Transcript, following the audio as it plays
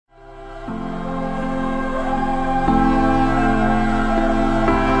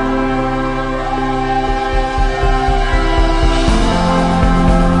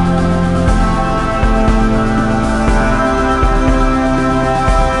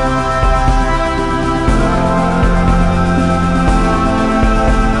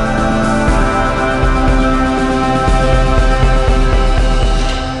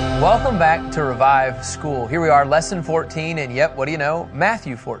5 school. Here we are, lesson 14, and yep, what do you know?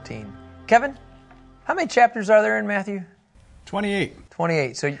 Matthew 14. Kevin, how many chapters are there in Matthew? 28.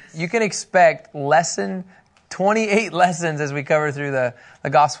 28. So you can expect 28 lessons as we cover through the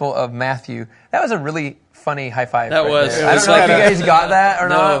Gospel of Matthew. That was a really funny high five. That right was. there. I don't know if you guys got that or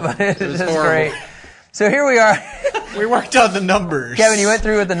not, but it was just great. So here we are. We worked on the numbers. Kevin, you went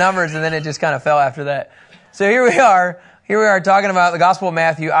through with the numbers, and then it just kind of fell after that. So here we are. Here we are talking about the Gospel of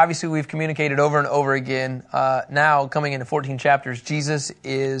Matthew. Obviously, we've communicated over and over again. Now, coming into 14 chapters, Jesus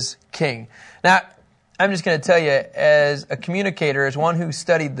is King. Now, I'm just going to tell you, as a communicator, as one who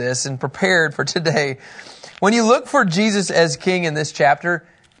studied this and prepared for today, when you look for Jesus as King in this chapter,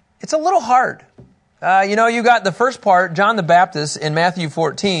 it's a little hard. You got the first part, John the Baptist, in Matthew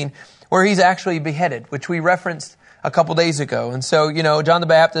 14, where he's actually beheaded, which we referenced a couple days ago. And so, John the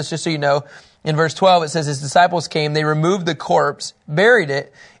Baptist, just so you know, in verse 12, it says, his disciples came, they removed the corpse, buried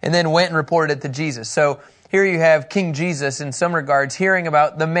it, and then went and reported it to Jesus. So here you have King Jesus, in some regards, hearing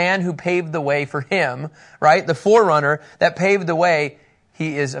about the man who paved the way for him, right? The forerunner that paved the way,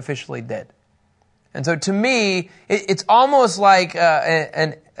 he is officially dead. And so to me, it's almost like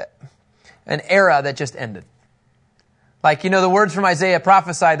an era that just ended. Like, the words from Isaiah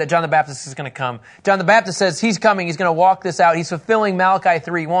prophesied that John the Baptist is going to come. John the Baptist says he's coming, he's going to walk this out. He's fulfilling Malachi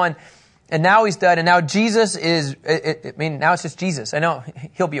 3:1. And now he's done. And now Jesus is, now it's just Jesus. I know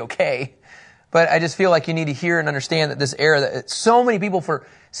he'll be okay. But I just feel like you need to hear and understand that this era, that so many people for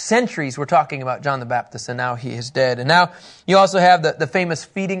centuries were talking about John the Baptist, and now he is dead. And now you also have the famous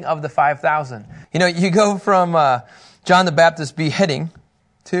feeding of the 5,000. You go from John the Baptist beheading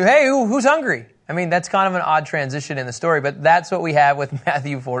to, hey, who's hungry? That's kind of an odd transition in the story, but that's what we have with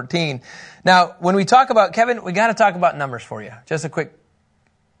Matthew 14. Now, when we talk about, Kevin, we got to talk about numbers for you. Just a quick,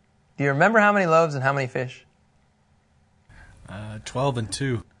 do you remember how many loaves and how many fish? 12 and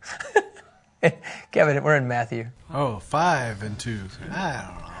 2. Kevin, we're in Matthew. 5 and 2. I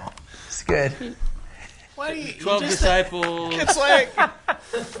don't know. It's good. Why do you, 12 disciples. It's like,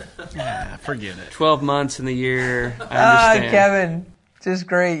 forget it. 12 months in the year. I understand. Kevin, just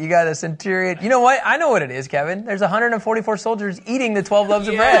great. You got a centurion. You know what? I know what it is, Kevin. There's 144 soldiers eating the 12 loaves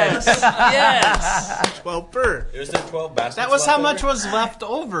of bread. Yes. 12 per. There's the 12 baskets. That was how much was left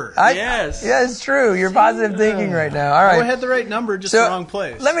over. Yes. Yeah, it's true. You're positive thinking right now. All right. I had the right number, just the wrong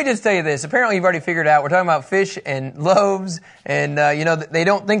place. Let me just tell you this. Apparently, you've already figured out. We're talking about fish and loaves, and they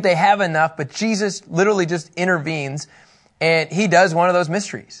don't think they have enough, but Jesus literally just intervenes, and he does one of those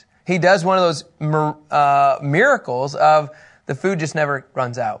mysteries. He does one of those miracles of the food just never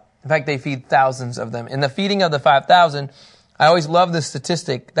runs out. In fact, they feed thousands of them. In the feeding of the 5,000, I always love this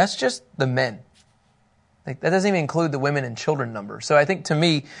statistic. That's just the men. That doesn't even include the women and children number. So I think, to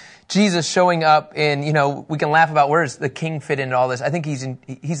me, Jesus showing up in, we can laugh about where does the king fit into all this. I think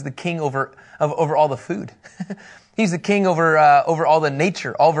he's the king over all the food. He's the king over all the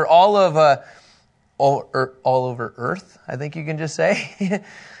nature, over all over earth, I think you can just say.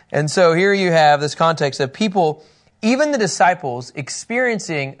 And so here you have this context of people, even the disciples,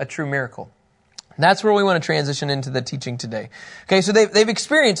 experiencing a true miracle. That's where we want to transition into the teaching today. Okay, so they've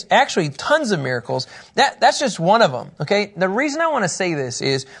experienced actually tons of miracles. That's just one of them. Okay, the reason I want to say this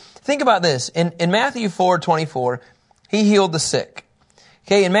is, think about this. In Matthew 4:24, he healed the sick.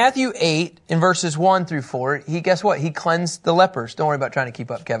 Okay, in Matthew 8, in verses 1 through 4, guess what? He cleansed the lepers. Don't worry about trying to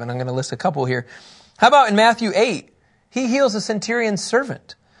keep up, Kevin. I'm going to list a couple here. How about in Matthew 8? He heals a centurion's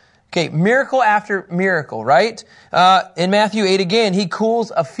servant. Okay, miracle after miracle, right? In Matthew 8 again, he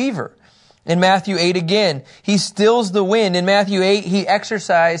cools a fever. In Matthew 8 again, he stills the wind. In Matthew 8, he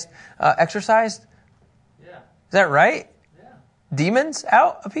exorcised? Yeah. Is that right? Yeah. Demons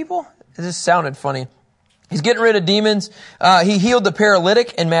out of people? It just sounded funny. He's getting rid of demons. He healed the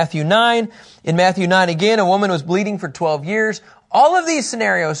paralytic in Matthew 9. In Matthew 9 again, a woman was bleeding for 12 years. All of these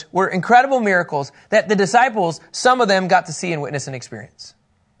scenarios were incredible miracles that the disciples, some of them, got to see and witness and experience.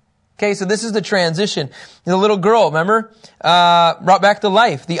 Okay, so this is the transition. The little girl, remember, brought back to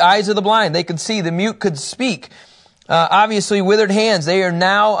life. The eyes of the blind, they could see. The mute could speak. Obviously, withered hands, they are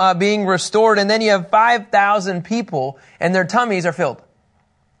now being restored. And then you have 5,000 people, and their tummies are filled.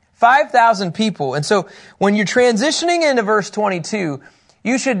 5,000 people. And so when you're transitioning into verse 22,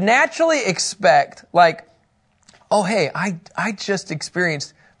 you should naturally expect, like, oh, hey, I just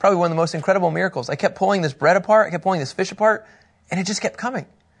experienced probably one of the most incredible miracles. I kept pulling this bread apart. I kept pulling this fish apart, and it just kept coming.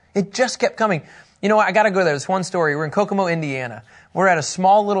 It just kept coming. You know what? I got to go there. This one story. We're in Kokomo, Indiana. We're at a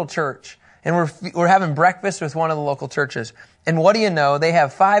small little church, and we're having breakfast with one of the local churches. And what do you know? They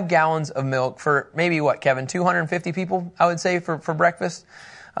have 5 gallons of milk for maybe what, Kevin? 250 people, I would say, for breakfast.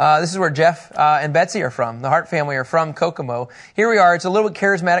 This is where Jeff and Betsy are from. The Hart family are from Kokomo. Here we are. It's a little bit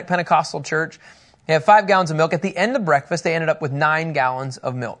charismatic Pentecostal church. They had 5 gallons of milk. At the end of breakfast, they ended up with 9 gallons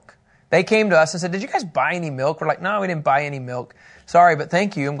of milk. They came to us and said, did you guys buy any milk? We're like, no, we didn't buy any milk. Sorry, but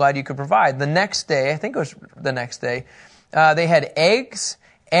thank you. I'm glad you could provide. The next day, I think it was the next day, they had eggs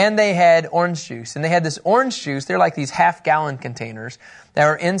and they had orange juice. And they had this orange juice. They're like these half-gallon containers that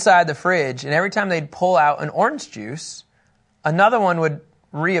were inside the fridge. And every time they'd pull out an orange juice, another one would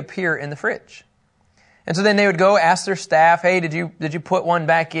reappear in the fridge. And so then they would go ask their staff, hey, did you put one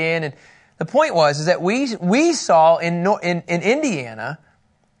back in? And the point is that we saw in Indiana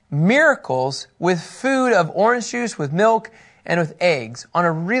miracles with food of orange juice, with milk, and with eggs on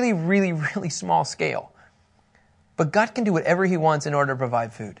a really, really, really small scale. But God can do whatever He wants in order to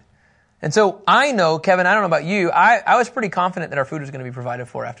provide food. And so I know, Kevin, I don't know about you, I was pretty confident that our food was going to be provided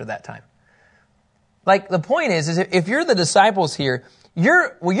for after that time. Like, the point is if you're the disciples here,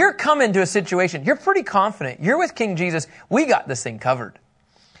 you're coming to a situation, you're pretty confident, you're with King Jesus, we got this thing covered.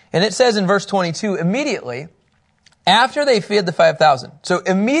 And it says in verse 22, immediately, after they fed the 5,000, so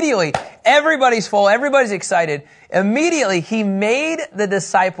immediately, everybody's full, everybody's excited, immediately He made the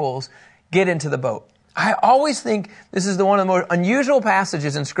disciples get into the boat. I always think this is one of the most unusual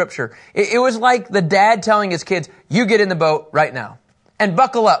passages in Scripture. It was like the dad telling his kids, you get in the boat right now. And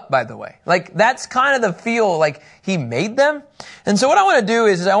buckle up, by the way. Like, that's kind of the feel, like, He made them. And so what I want to do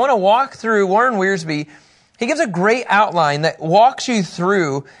is I want to walk through Warren Wiersbe. He gives a great outline that walks you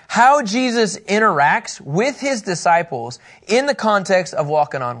through how Jesus interacts with His disciples in the context of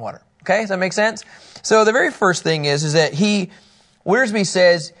walking on water. Okay, does that make sense? So the very first thing is that Wiersbe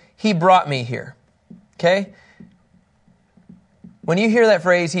says, He brought me here. Okay? When you hear that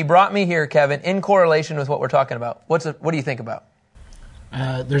phrase, He brought me here, Kevin, in correlation with what we're talking about, what do you think about?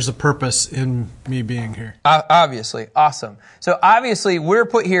 There's a purpose in me being here. Obviously. Awesome. So obviously we're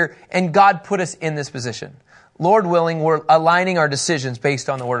put here and God put us in this position. Lord willing, we're aligning our decisions based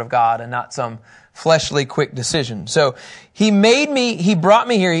on the Word of God and not some fleshly quick decision. So He brought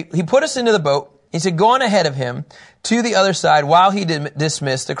me here. He put us into the boat. He said, go on ahead of Him to the other side while He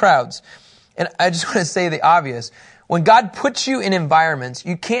dismissed the crowds. And I just want to say the obvious. When God puts you in environments,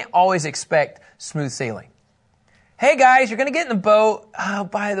 you can't always expect smooth sailing. Hey guys, you're going to get in the boat. Oh,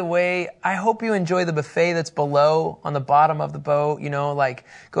 by the way, I hope you enjoy the buffet that's below on the bottom of the boat. Like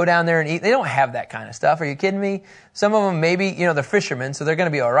go down there and eat. They don't have that kind of stuff. Are you kidding me? Some of them maybe, they're fishermen, so they're going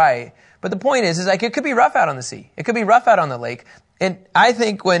to be all right. But the point is like it could be rough out on the sea. It could be rough out on the lake. And I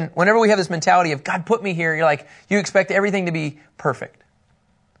think whenever we have this mentality of God put me here, you expect everything to be perfect.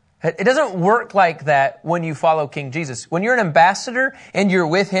 It doesn't work like that when you follow King Jesus. When you're an ambassador and you're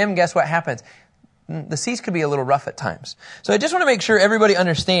with Him, guess what happens? The seas could be a little rough at times. So I just want to make sure everybody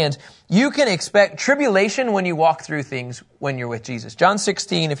understands you can expect tribulation when you walk through things when you're with Jesus. John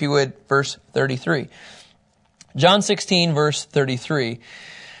 16, if you would, verse 33. John 16, verse 33. It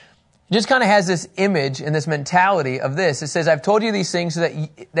just kind of has this image and this mentality of this. It says, I've told you these things so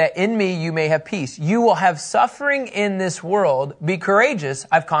that in me you may have peace. You will have suffering in this world. Be courageous.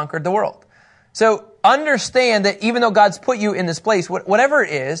 I've conquered the world. So understand that even though God's put you in this place, whatever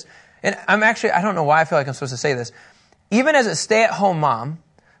it is, and I don't know why I feel like I'm supposed to say this. Even as a stay-at-home mom,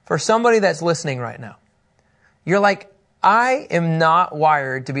 for somebody that's listening right now, you're like, I am not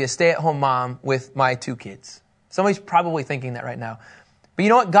wired to be a stay-at-home mom with my 2 kids. Somebody's probably thinking that right now. But you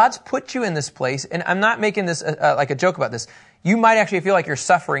know what? God's put you in this place, and I'm not making this like a joke about this. You might actually feel like you're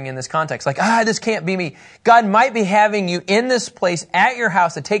suffering in this context. Like, this can't be me. God might be having you in this place at your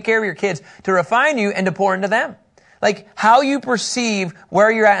house to take care of your kids, to refine you, and to pour into them. Like, how you perceive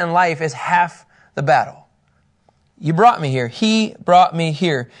where you're at in life is half the battle. You brought me here. He brought me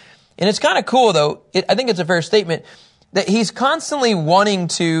here. And it's kind of cool, though. I think it's a fair statement that He's constantly wanting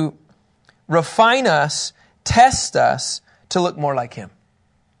to refine us, test us to look more like Him.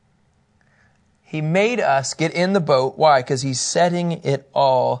 He made us get in the boat. Why? Because He's setting it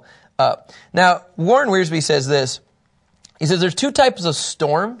all up. Now, Warren Wiersbe says this. He says there's 2 types of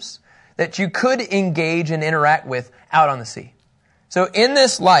storms that you could engage and interact with out on the sea. So in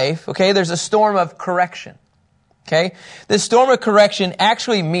this life, okay, there's a storm of correction. Okay? This storm of correction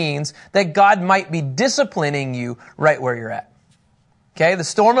actually means that God might be disciplining you right where you're at. Okay? The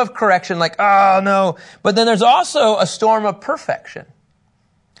storm of correction, like, oh no. But then there's also a storm of perfection.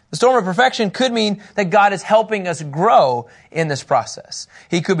 The storm of perfection could mean that God is helping us grow in this process.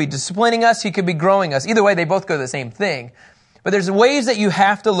 He could be disciplining us. He could be growing us. Either way, they both go to the same thing. But there's ways that you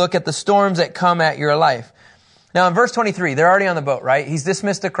have to look at the storms that come at your life. Now in verse 23, they're already on the boat, right? He's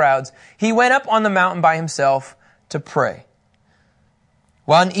dismissed the crowds. He went up on the mountain by himself to pray.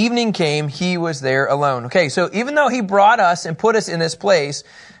 While an evening came, he was there alone. Okay, so even though He brought us and put us in this place,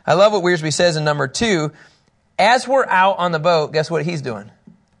 I love what Wiersbe says in number 2. As we're out on the boat, guess what He's doing?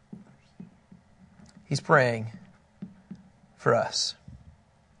 He's praying for us.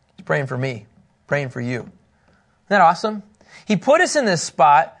 He's praying for me, praying for you. Isn't that awesome? He put us in this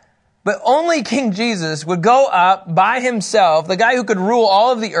spot, but only King Jesus would go up by himself, the guy who could rule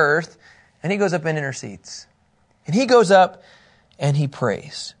all of the earth, and he goes up and intercedes. And he goes up and he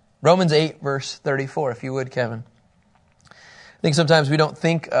prays. Romans 8, verse 34, if you would, Kevin. I think sometimes we don't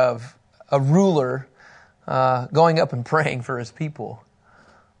think of a ruler going up and praying for his people.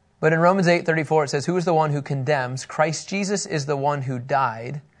 But in Romans 8:34 it says, "Who is the one who condemns? Christ Jesus is the one who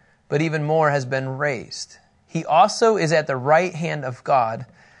died, but even more has been raised. He also is at the right hand of God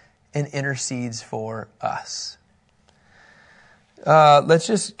and intercedes for us."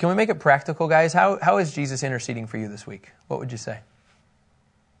 Can we make it practical, guys? How is Jesus interceding for you this week? What would you say?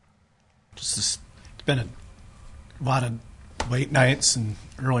 It's been a lot of late nights and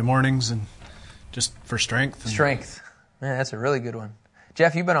early mornings, and just for strength. Strength. Man, that's a really good one.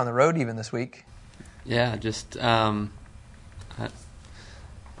 Jeff, you've been on the road even this week. Yeah, just to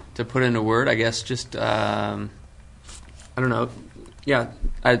put in a word, I guess, just, I don't know. Yeah,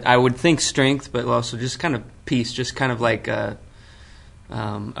 I would think strength, but also just kind of peace, just kind of like a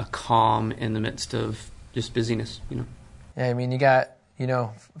calm in the midst of just busyness, Yeah, I mean, you got,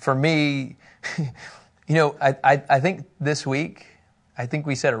 for me, I think this week, I think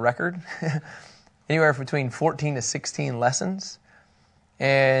we set a record, anywhere between 14 to 16 lessons.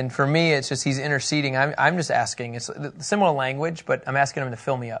 And for me, it's just he's interceding. I'm just asking. It's similar language, but I'm asking him to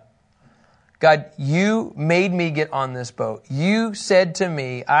fill me up. God, you made me get on this boat. You said to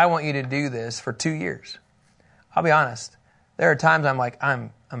me, I want you to do this for 2 years. I'll be honest. There are times I'm like,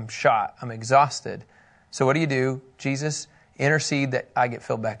 I'm shot. I'm exhausted. So what do? Jesus, intercede that I get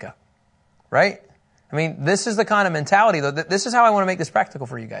filled back up. Right? I mean, this is the kind of mentality, though. This is how I want to make this practical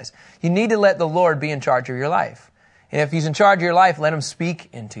for you guys. You need to let the Lord be in charge of your life. And if he's in charge of your life, let him speak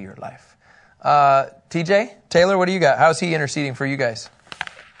into your life. TJ, Taylor, what do you got? How's he interceding for you guys?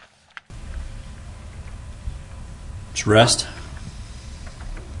 Just rest.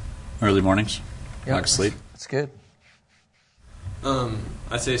 Early mornings. Yep. Like sleep. That's good.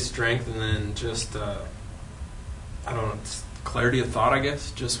 I'd say strength, and then just, clarity of thought, I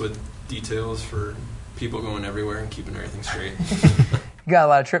guess, just with details for people going everywhere and keeping everything straight. You got a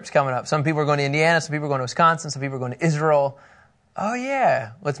lot of trips coming up. Some people are going to Indiana, some people are going to Wisconsin, some people are going to Israel. Oh,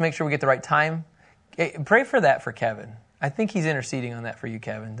 yeah. Let's make sure we get the right time. Hey, pray for that for Kevin. I think he's interceding on that for you,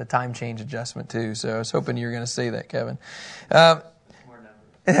 Kevin, the time change adjustment, too. So I was hoping you were going to say that, Kevin. More numbers.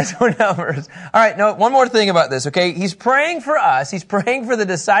 That's more numbers. All right, no, one more thing about this, okay? He's praying for us. He's praying for the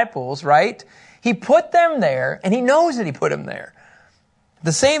disciples, right? He put them there, and he knows that he put them there. At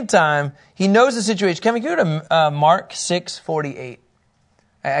the same time, he knows the situation. Can we go to Mark 6:48?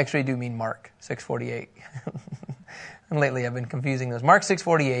 I actually do mean Mark 6:48. And lately I've been confusing those. Mark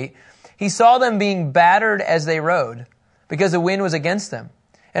 6:48. He saw them being battered as they rowed because the wind was against them.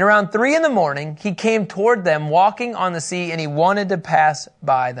 And around 3 a.m, he came toward them walking on the sea, and he wanted to pass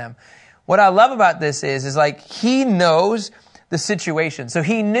by them. What I love about this is like he knows the situation. So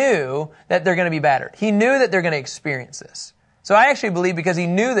he knew that they're going to be battered. He knew that they're going to experience this. So I actually believe because he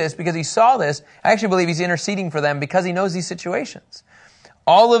knew this, because he saw this, I actually believe he's interceding for them because he knows these situations.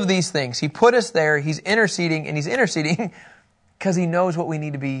 All of these things. He put us there. He's interceding, and he's interceding because he knows what we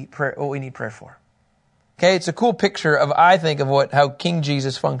need what we need prayer for. Okay, it's a cool picture of, I think, of how King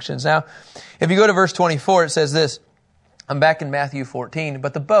Jesus functions. Now, if you go to verse 24, it says this. I'm back in Matthew 14,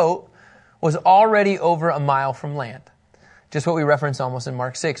 but the boat was already over a mile from land. Just what we referenced almost in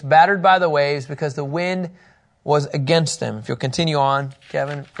Mark 6. Battered by the waves because the wind was against them. If you'll continue on,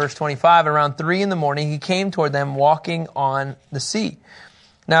 Kevin, verse 25, around 3 a.m, he came toward them walking on the sea.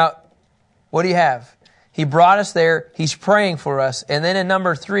 Now, what do you have? He brought us there. He's praying for us. And then in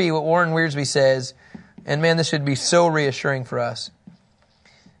number 3, what Warren Wiersbe says, and man, this should be so reassuring for us.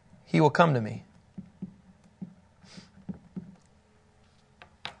 He will come to me.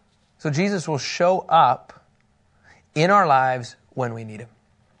 So Jesus will show up in our lives when we need him.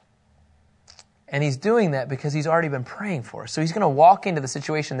 And he's doing that because he's already been praying for us. So he's going to walk into the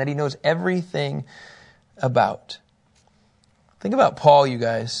situation that he knows everything about. Think about Paul, you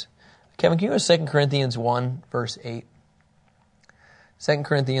guys. Kevin, can you go to 2 Corinthians 1, verse 8? 2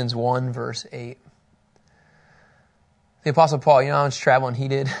 Corinthians 1, verse 8. The Apostle Paul, you know how much traveling he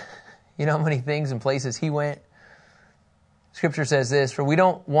did? You know how many things and places he went? Scripture says this, "For we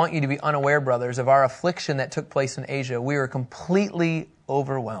don't want you to be unaware, brothers, of our affliction that took place in Asia. We were completely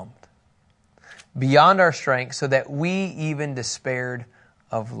overwhelmed, beyond our strength, so that we even despaired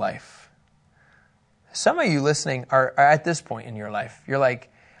of life." Some of you listening are at this point in your life. You're like,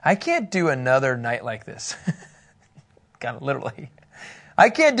 I can't do another night like this. Kind of literally. I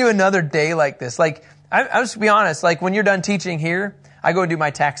can't do another day like this. Like, I'll just be honest. Like when you're done teaching here, I go and do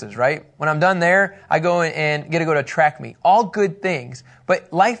my taxes, right? When I'm done there, I go and get to go to a track meet. All good things,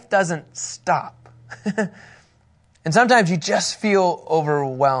 but life doesn't stop. And sometimes you just feel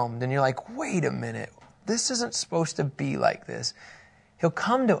overwhelmed and you're like, wait a minute, this isn't supposed to be like this. He'll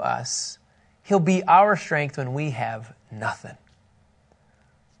come to us. He'll be our strength when we have nothing.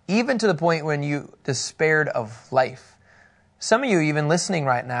 Even to the point when you despaired of life. Some of you even listening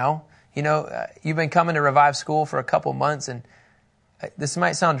right now, you've been coming to Revive School for a couple months, and this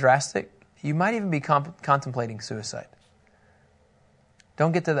might sound drastic. You might even be contemplating suicide.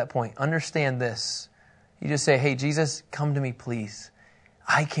 Don't get to that point. Understand this. You just say, hey, Jesus, come to me, please.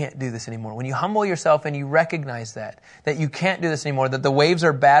 I can't do this anymore. When you humble yourself and you recognize that you can't do this anymore, that the waves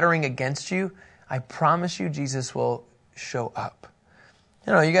are battering against you, I promise you Jesus will show up.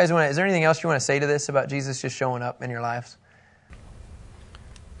 I don't know, you guys is there anything else you want to say to this about Jesus just showing up in your lives?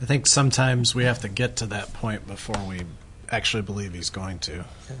 I think sometimes we have to get to that point before we actually believe he's going to.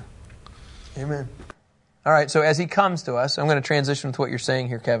 Yeah. Amen. All right, so as he comes to us, I'm going to transition to what you're saying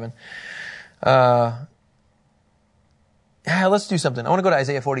here, Kevin. Let's do something. I want to go to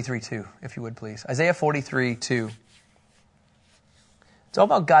Isaiah 43:2, if you would, please. Isaiah 43:2. It's all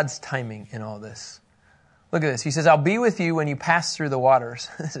about God's timing in all this. Look at this. He says, I'll be with you when you pass through the waters.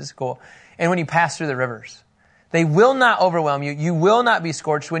 This is cool. And when you pass through the rivers. They will not overwhelm you. You will not be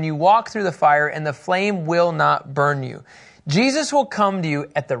scorched when you walk through the fire, and the flame will not burn you. Jesus will come to you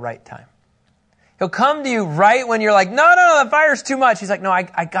at the right time. He'll come to you right when you're like, no, the fire's too much. He's like, no,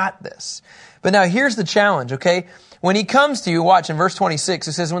 I got this. But now here's the challenge, okay? When he comes to you, watch in verse 26,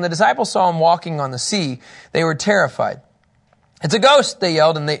 it says, when the disciples saw him walking on the sea, they were terrified. It's a ghost, they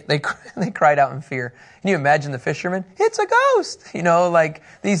yelled, and they cried out in fear. Can you imagine the fishermen? It's a ghost! Like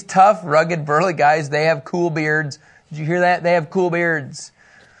these tough, rugged, burly guys, they have cool beards. Did you hear that? They have cool beards.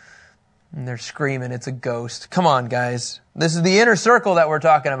 And they're screaming, it's a ghost. Come on, guys. This is the inner circle that we're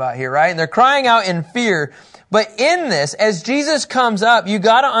talking about here, right? And they're crying out in fear. But in this, as Jesus comes up, you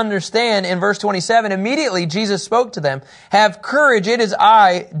got to understand in verse 27, immediately Jesus spoke to them, have courage, it is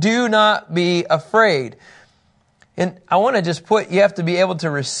I, do not be afraid. And I want to just you have to be able to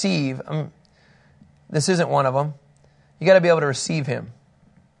receive. This isn't one of them. You got to be able to receive him,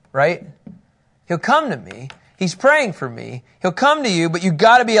 right? He'll come to me. He's praying for me. He'll come to you, but you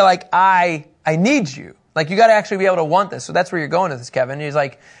got to be like, I need you. Like you got to actually be able to want this. So that's where you're going with this, Kevin. He's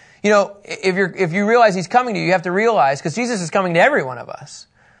like, if you realize he's coming to you, you have to realize, because Jesus is coming to every one of us.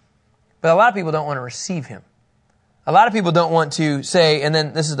 But a lot of people don't want to receive him. A lot of people don't want to say, and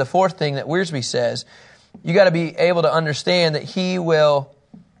then this is the fourth thing that Wiersbe says, you got to be able to understand that he'll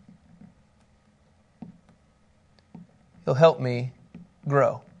help me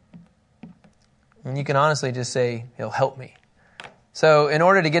grow. And you can honestly just say, he'll help me. So in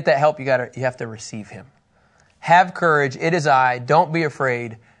order to get that help, you have to receive him. Have courage. It is I. Don't be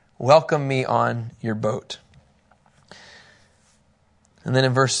afraid. Welcome me on your boat. And then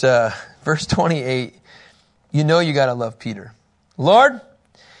in verse 28, you got to love Peter. Lord,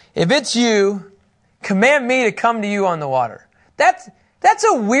 if it's you, command me to come to you on the water. That's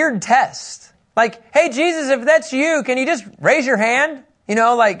a weird test. Like, hey, Jesus, if that's you, can you just raise your hand?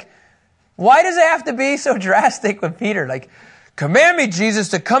 Why does it have to be so drastic with Peter? Like, command me, Jesus,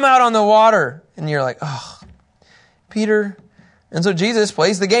 to come out on the water. And you're like, oh, Peter. And so Jesus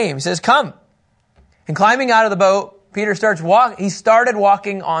plays the game. He says, come. And climbing out of the boat, Peter he started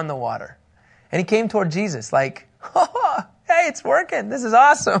walking on the water. And he came toward Jesus like, oh, hey, it's working. This is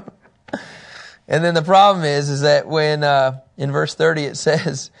awesome. And then the problem is that when in verse 30 it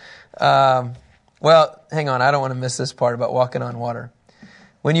says, well, hang on, I don't want to miss this part about walking on water.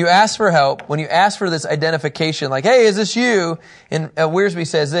 When you ask for help, when you ask for this identification, like, hey, is this you? And Wiersbe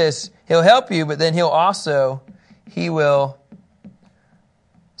says this, he'll help you, but then he will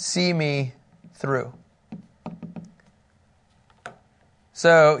see me through.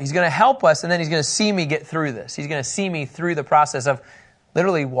 So he's going to help us, and then he's going to see me get through this. He's going to see me through the process of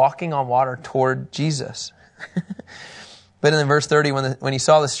literally walking on water toward Jesus. But in verse 30, when he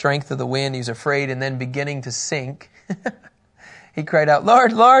saw the strength of the wind, he was afraid, and then beginning to sink, he cried out,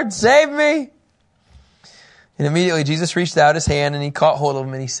 Lord, Lord, save me. And immediately Jesus reached out his hand and he caught hold of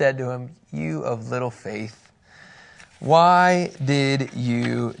him and he said to him, you of little faith, why did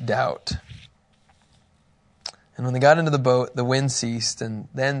you doubt? And when they got into the boat, the wind ceased, and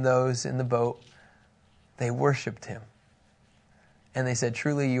then those in the boat, they worshiped him. And they said,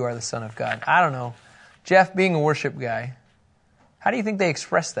 truly you are the Son of God. I don't know. Jeff, being a worship guy, how do you think they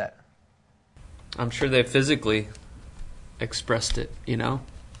expressed that? I'm sure they physically expressed it,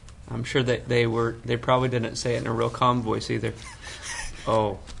 I'm sure that they probably didn't say it in a real calm voice either.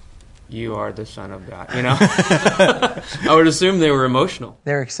 Oh, "You are the Son of God." I would assume they were emotional.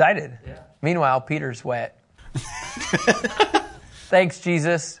 They're excited. Yeah. Meanwhile, Peter's wet. Thanks,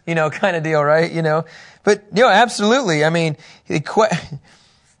 Jesus. Kind of deal, right? But, absolutely. I mean,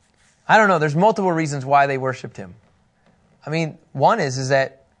 I don't know. There's multiple reasons why they worshiped him. I mean, one is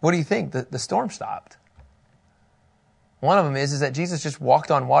that, what do you think? The storm stopped. One of them is that Jesus just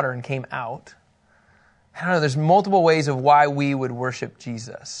walked on water and came out. I don't know. There's multiple ways of why we would worship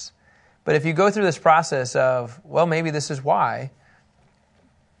Jesus. But if you go through this process of, well, maybe this is why,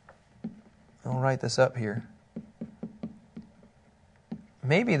 I'll write this up here.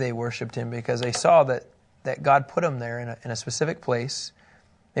 Maybe they worshiped him because they saw that God put him there in a specific place.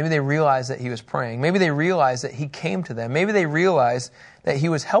 Maybe they realized that he was praying. Maybe they realized that he came to them. Maybe they realized that he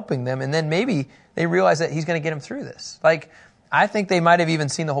was helping them. And then maybe they realized that he's going to get them through this. I think they might have even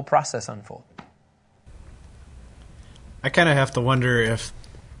seen the whole process unfold. I kind of have to wonder if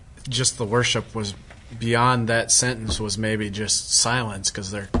just the worship was beyond that sentence, was maybe just silence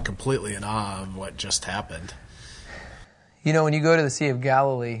because they're completely in awe of what just happened. When you go to the Sea of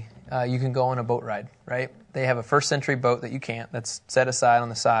Galilee, you can go on a boat ride, right? They have a first century boat that you can't, that's set aside on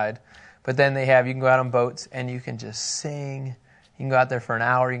the side. But then you can go out on boats and you can just sing. You can go out there for an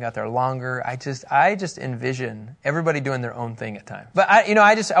hour, you can go out there longer. I just envision everybody doing their own thing at times. But I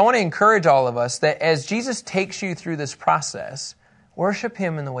want to encourage all of us that as Jesus takes you through this process, worship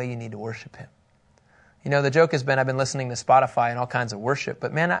him in the way you need to worship him. The joke has been, I've been listening to Spotify and all kinds of worship,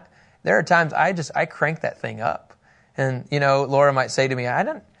 but man, there are times I crank that thing up. And, Laura might say to me, I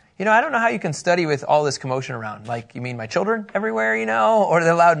don't know how you can study with all this commotion around. You mean my children everywhere, or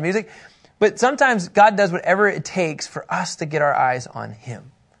the loud music? But sometimes God does whatever it takes for us to get our eyes on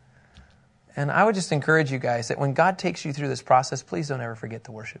him. And I would just encourage you guys that when God takes you through this process, please don't ever forget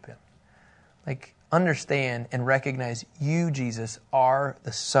to worship him. Understand and recognize you, Jesus, are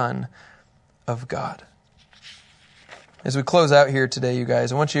the Son of God. As we close out here today, you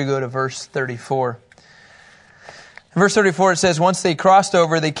guys, I want you to go to verse 34. In verse 34, it says, once they crossed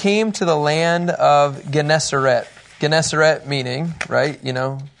over, they came to the land of Gennesaret. Gennesaret meaning, right,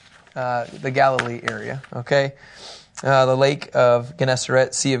 the Galilee area, okay? The lake of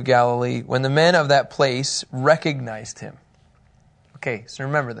Gennesaret, Sea of Galilee, when the men of that place recognized him. Okay, so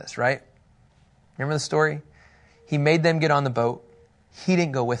remember this, right? Remember the story? He made them get on the boat. He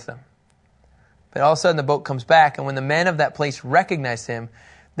didn't go with them. But all of a sudden the boat comes back, and when the men of that place recognized him,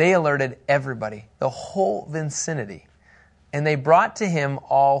 they alerted everybody, the whole vicinity, and they brought to him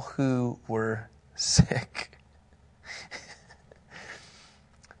all who were sick.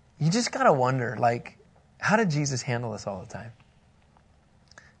 You just got to wonder, how did Jesus handle this all the time?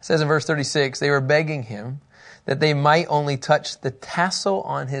 It says in verse 36, they were begging him that they might only touch the tassel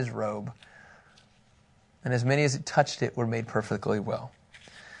on his robe, and as many as touched it were made perfectly well.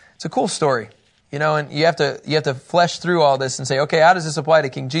 It's a cool story. And you have to flesh through all this and say, okay, how does this apply to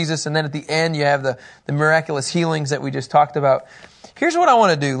King Jesus? And then at the end, you have the miraculous healings that we just talked about. Here's what I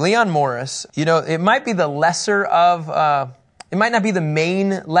want to do. Leon Morris, it might be the lesser of, it might not be the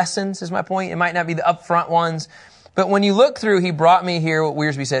main lessons, is my point. It might not be the upfront ones. But when you look through, he brought me here, what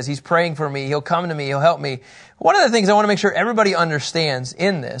Wiersbe says. He's praying for me. He'll come to me. He'll help me. One of the things I want to make sure everybody understands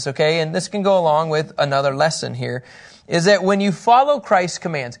in this, okay, and this can go along with another lesson here, is that when you follow Christ's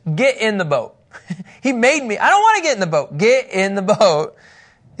commands, get in the boat. He made me. I don't want to get in the boat. Get in the boat.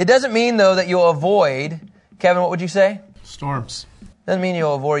 It doesn't mean, though, that you'll avoid, Kevin, what would you say? Storms. Doesn't mean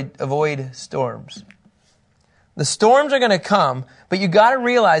you'll avoid storms. The storms are going to come, but you got to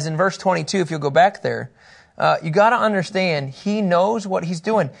realize in verse 22, if you'll go back there, you got to understand he knows what he's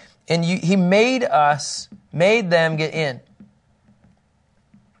doing. And he made them get in.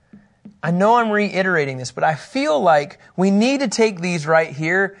 I know I'm reiterating this, but I feel like we need to take these right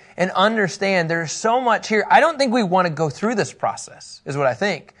here and understand there's so much here. I don't think we want to go through this process, is what I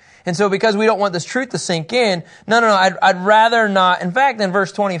think. And so because we don't want this truth to sink in, no, I'd rather not. In fact, in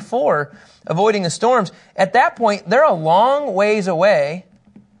verse 24, avoiding the storms, at that point, they're a long ways away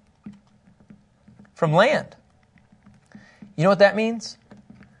from land. You know what that means?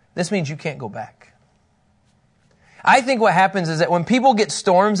 This means you can't go back. I think what happens is that when people get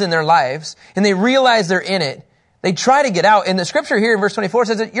storms in their lives and they realize they're in it, they try to get out. And the scripture here in verse 24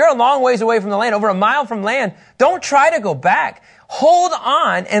 says that you're a long ways away from the land, over a mile from land. Don't try to go back. Hold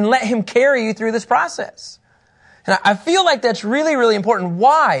on and let him carry you through this process. And I feel like that's really, really important.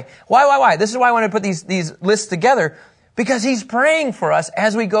 Why? Why? This is why I want to put these lists together, because he's praying for us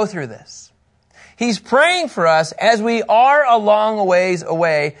as we go through this. He's praying for us as we are a long ways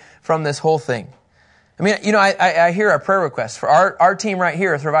away from this whole thing. I mean, I hear our prayer requests for our team right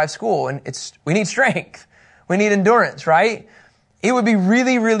here at Revive School, and we need strength. We need endurance, right? it would be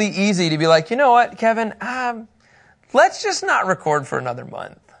really, really easy to be like, you know what, Kevin, let's just not record for another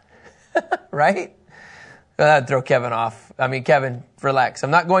month. Right? That'd throw Kevin off. I mean, Kevin, relax.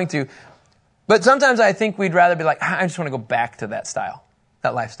 I'm not going to. But sometimes I think we'd rather be like, I just want to go back to that style,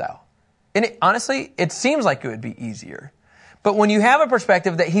 that lifestyle. And honestly, it seems like it would be easier. But when you have a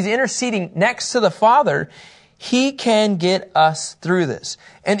perspective that he's interceding next to the Father, he can get us through this.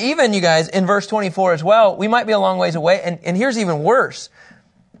 And even, you guys, in verse 24 as well, we might be a long ways away. And here's even worse.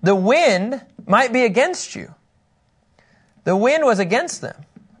 The wind might be against you. The wind was against them.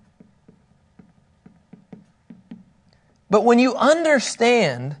 But when you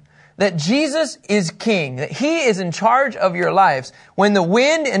understand that Jesus is king, that he is in charge of your lives, when the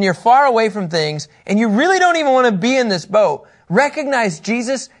wind and you're far away from things and you really don't even want to be in this boat, recognize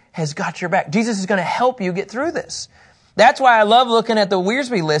Jesus has got your back. Jesus is going to help you get through this. That's why I love looking at the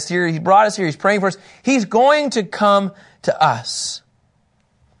Wiersbe list here. He brought us here. He's praying for us. He's going to come to us.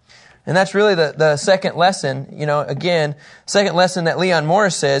 And that's really the second lesson, again, second lesson that Leon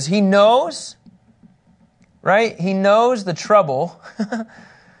Morris says. He knows, right? He knows the trouble.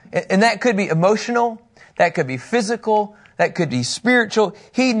 And that could be emotional. That could be physical. That could be spiritual.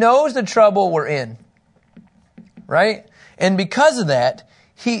 He knows the trouble we're in. Right? And because of that,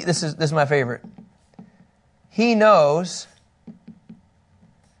 this is my favorite. He knows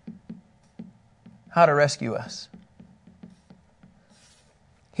how to rescue us.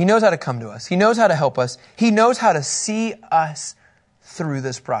 He knows how to come to us. He knows how to help us. He knows how to see us through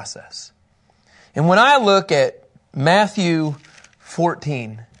this process. And when I look at Matthew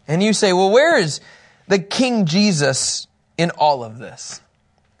 14, and you say, well, where is the King Jesus in all of this?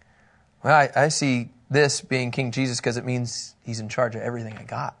 Well, I see this being King Jesus because it means he's in charge of everything I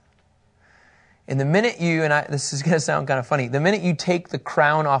got. And the minute this is going to sound kind of funny, the minute you take the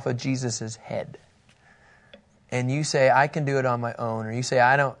crown off of Jesus' head, and you say, I can do it on my own, or you say,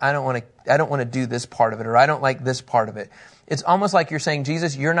 I don't want to do this part of it, or I don't like this part of it. It's almost like you're saying,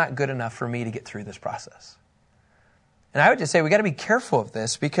 Jesus, you're not good enough for me to get through this process. And I would just say we got to be careful of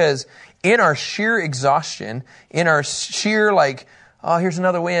this, because in our sheer exhaustion, in our sheer here's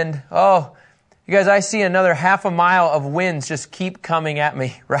another wind. Oh, you guys, I see another half a mile of winds just keep coming at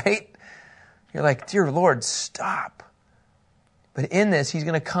me, right? You're like, dear Lord, stop. But in this, he's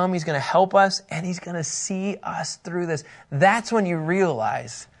going to come, he's going to help us, and he's going to see us through this. That's when you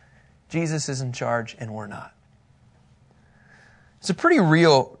realize Jesus is in charge and we're not. It's a pretty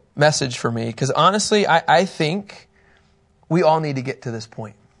real message for me, because honestly, I think we all need to get to this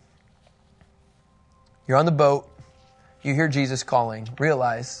point. You're on the boat, you hear Jesus calling,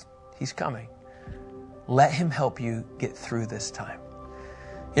 realize he's coming. Let him help you get through this time.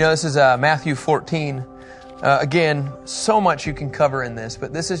 This is Matthew 14. Again, so much you can cover in this,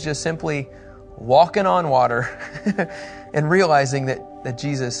 but this is just simply walking on water and realizing that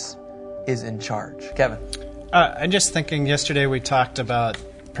Jesus is in charge. Kevin? I'm just thinking, yesterday we talked about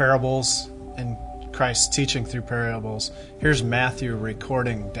parables and Christ teaching through parables. Here's Matthew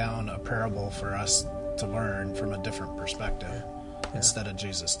recording down a parable for us to learn from a different perspective instead of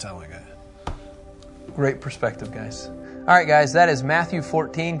Jesus telling it. Great perspective, guys. All right, guys, that is Matthew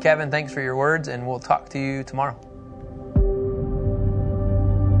 14. Kevin, thanks for your words, and we'll talk to you tomorrow.